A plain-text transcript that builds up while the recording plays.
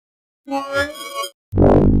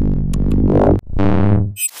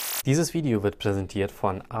Dieses Video wird präsentiert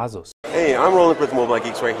von ASUS. Hey, I'm rolling with Mobile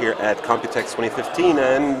Geeks right here at Computex 2015,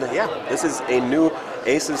 and yeah, this is a new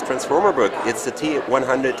ASUS Transformer book. It's the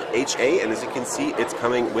T100HA, and as you can see, it's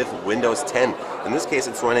coming with Windows 10. In this case,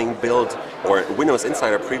 it's running build, or Windows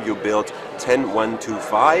Insider Preview build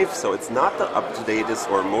 10.125, so it's not the up-to-date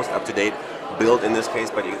or most up-to-date build in this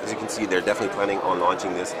case, but as you can see, they're definitely planning on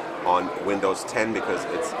launching this on Windows 10 because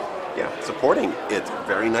it's supporting it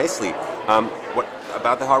very nicely. What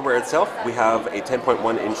about the hardware itself? We have a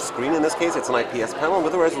 10.1-inch screen in this case. It's an IPS panel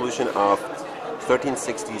with a resolution of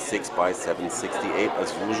 1366 by 768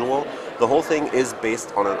 as usual. The whole thing is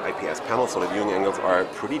based on an IPS panel, so the viewing angles are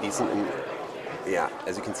pretty decent. And yeah,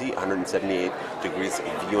 as you can see, 178 degrees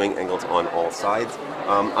viewing angles on all sides.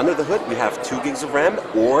 Under the hood, we have 2 gigs of RAM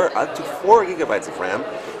or up to 4 gigabytes of RAM,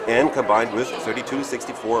 and combined with 32,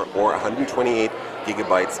 64, or 128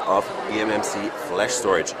 gigabytes of eMMC flash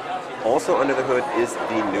storage. Also under the hood is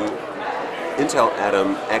the new Intel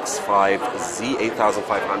Atom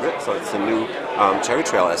X5Z8500, so it's a new Cherry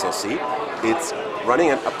Trail SoC. It's running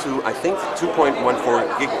at up to, I think,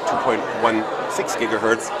 2.16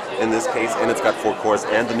 gigahertz in this case, and it's got 4 cores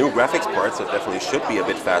and the new graphics part, so it definitely should be a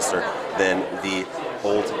bit faster than the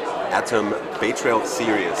old Atom Bay Trail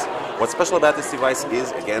series. What's special about this device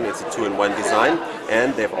is, again, it's a 2-in-1 design,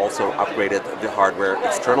 and they've also upgraded the hardware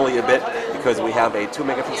externally a bit because we have a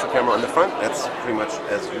 2-megapixel camera on the front. That's pretty much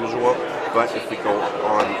as usual, but if we go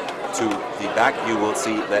on to the back, you will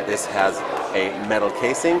see that this has a metal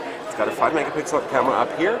casing. It's got a 5-megapixel camera up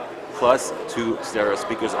here, plus 2 stereo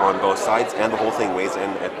speakers on both sides, and the whole thing weighs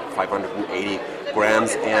in at 580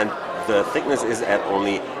 grams, and the thickness is at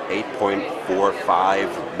only 8.45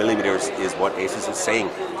 millimeters is what ASUS is saying.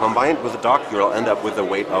 Combined with the dock, you'll end up with a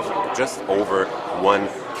weight of just over 1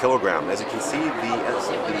 kilogram. As you can see,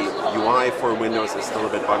 the UI for Windows is still a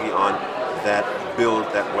bit buggy on that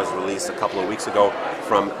build that was released a couple of weeks ago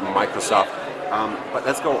from Microsoft. But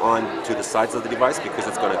let's go on to the sides of the device because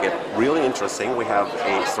it's going to get really interesting. We have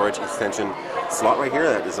a storage extension slot right here.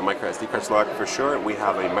 That is a micro SD card slot for sure. We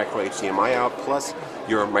have a micro HDMI out plus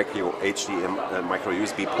your micro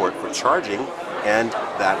USB port for charging, and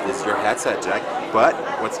that is your headset jack. But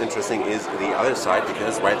what's interesting is the other side,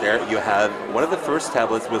 because right there you have one of the first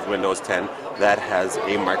tablets with Windows 10 that has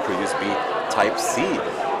a micro USB Type-C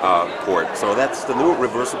port. So that's the new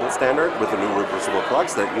reversible standard with the new reversible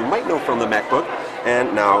plugs that you might know from the MacBook,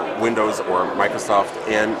 and now Windows or Microsoft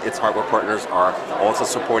and its hardware partners are also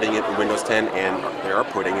supporting it in Windows 10, and they are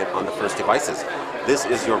putting it on the first devices. This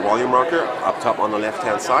is your volume rocker up top on the left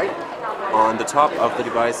hand side. On the top of the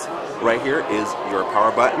device right here is your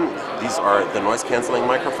power button. These are the noise cancelling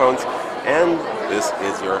microphones, and this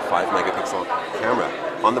is your 5-megapixel camera.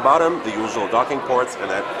 On the bottom, the usual docking ports, and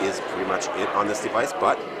that is pretty much it on this device.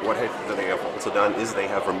 But what they have also done is they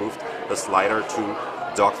have removed the slider to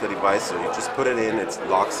dock the device, so you just put it in, it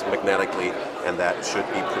locks magnetically, and that should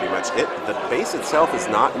be pretty much it. The base itself is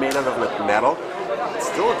not made out of metal. It's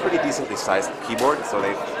still a pretty decently sized keyboard, so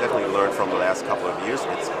they've definitely learned from the last couple of years.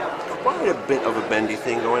 It's quite a bit of a bendy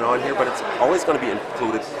thing going on here, but it's always going to be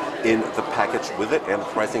included in the package with it, and the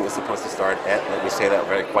pricing is supposed to start at, let me say that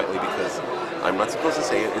very quietly because I'm not supposed to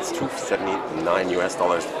say it, it's $279 US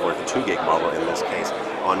for the 2 gig model in this case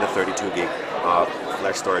on the 32 gig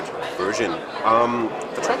flash storage version.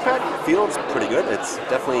 The trackpad feels pretty good. It's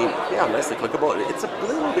definitely, nicely clickable. It's a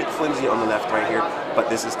little bit flimsy on the left right here, but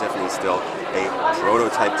this is definitely still a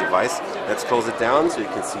prototype device. Let's close it down so you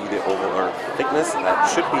can see the overall thickness. That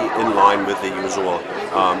should be in line with the usual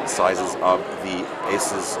sizes of the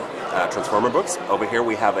ASUS Transformer books. Over here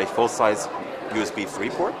we have a full-size USB 3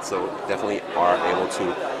 port, so definitely are able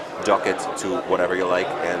to dock it to whatever you like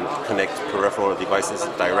and connect peripheral devices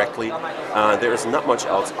directly. There's not much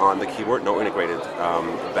else on the keyboard, no integrated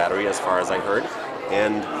battery as far as I heard,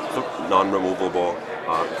 and the non-removable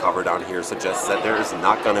cover down here suggests that there is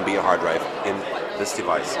not going to be a hard drive in this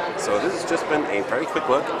device. So this has just been a very quick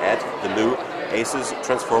look at the new ASUS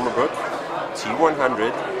Transformer Book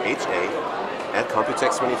T100HA at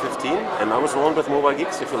Computex 2015, and I was rolling with Mobile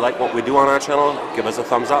Geeks. If you like what we do on our channel, give us a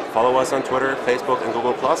thumbs up, follow us on Twitter, Facebook, and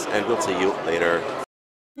Google+, and we'll see you later.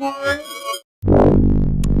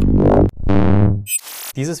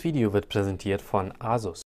 Dieses Video wird präsentiert von ASUS.